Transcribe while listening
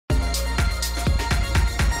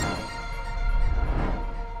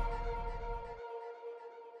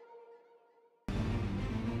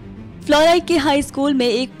Fluoride के high school में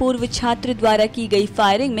एक पूर्व छात्र द्वारा की गई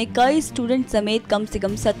फायरिंग में कई स्टूडेंट समेत कम से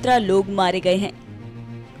कम 17 लोग मारे गए हैं।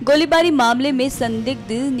 गोलीबारी मामले में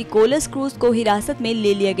संदिग्ध निकोलस क्रूज को हिरासत में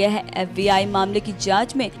ले लिया गया है। FBI मामले की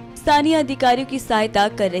जांच में स्थानीय अधिकारियों की सहायता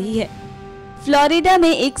कर रही है। फ्लोरिडा में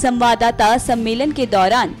एक संवाददाता सम्मेलन के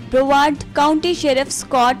दौरान Broward county sheriff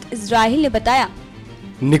Scott Israel ने बताया,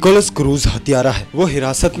 निकोलस क्रूज हत्यारा है, वो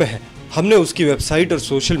हिरासत में है। हमने उसकी वेबसाइट और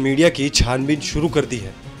सोशल मीडिया की छानबीन शुरू कर दी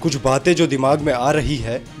है। कुछ बातें जो दिमाग में आ रही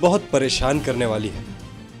है बहुत परेशान करने वाली है।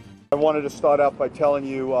 I wanted to start out by telling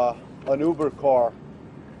you an Uber car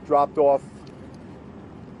dropped off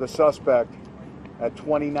the suspect at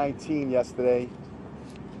 2019 yesterday,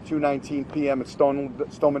 2:19 p.m. at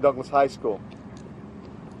Stoneman Douglas High School.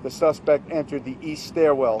 The suspect entered the east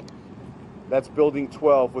stairwell, that's building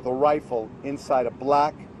 12, with a rifle inside a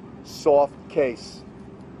black, soft case.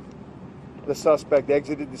 The suspect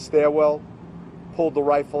exited the stairwell, pulled the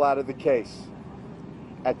rifle out of the case.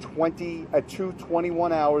 At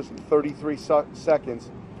 2:21 hours and 33 seconds,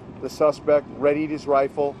 the suspect readied his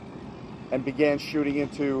rifle and began shooting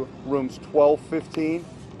into rooms 1215,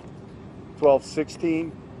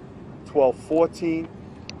 1216, 1214.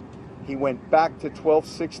 He went back to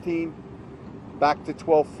 1216, back to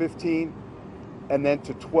 1215, and then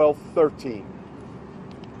to 1213.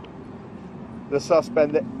 The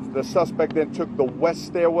suspect then took the west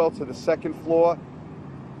stairwell to the second floor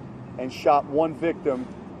and shot one victim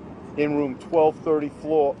in room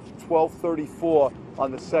 1234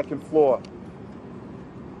 on the second floor.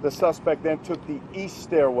 The suspect then took the east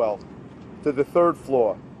stairwell to the third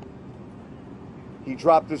floor. He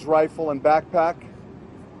dropped his rifle and backpack,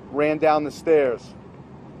 ran down the stairs.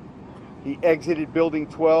 He exited building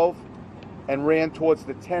 12 and ran towards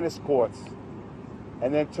the tennis courts,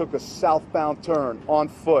 and then took a southbound turn on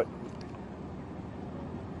foot.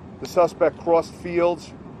 The suspect crossed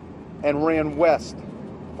fields and ran west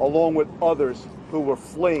along with others who were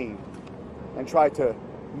fleeing and tried to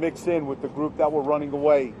mix in with the group that were running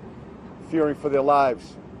away, fearing for their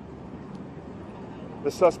lives. The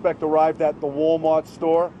suspect arrived at the Walmart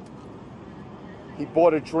store. He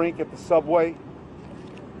bought a drink at the Subway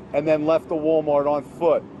and then left the Walmart on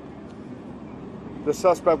foot. The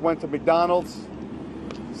suspect went to McDonald's,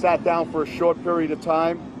 sat down for a short period of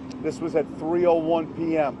time. This was at 3:01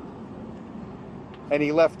 p.m. and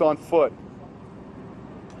he left on foot.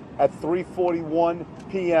 At 3:41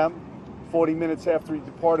 p.m., 40 minutes after he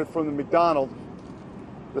departed from the McDonald's,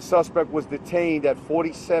 the suspect was detained at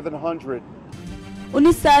 4700.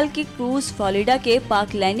 19 साल के cruise Florida के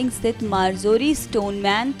parkland स्थित Marjorie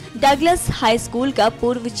Stoneman Douglas high school का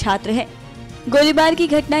पूर्व छात्र है। गोलीबार की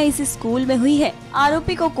घटना इस स्कूल में हुई है।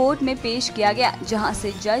 आरोपी को कोर्ट में पेश किया गया, जहां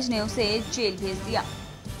से जज ने उसे जेल भेज दिया।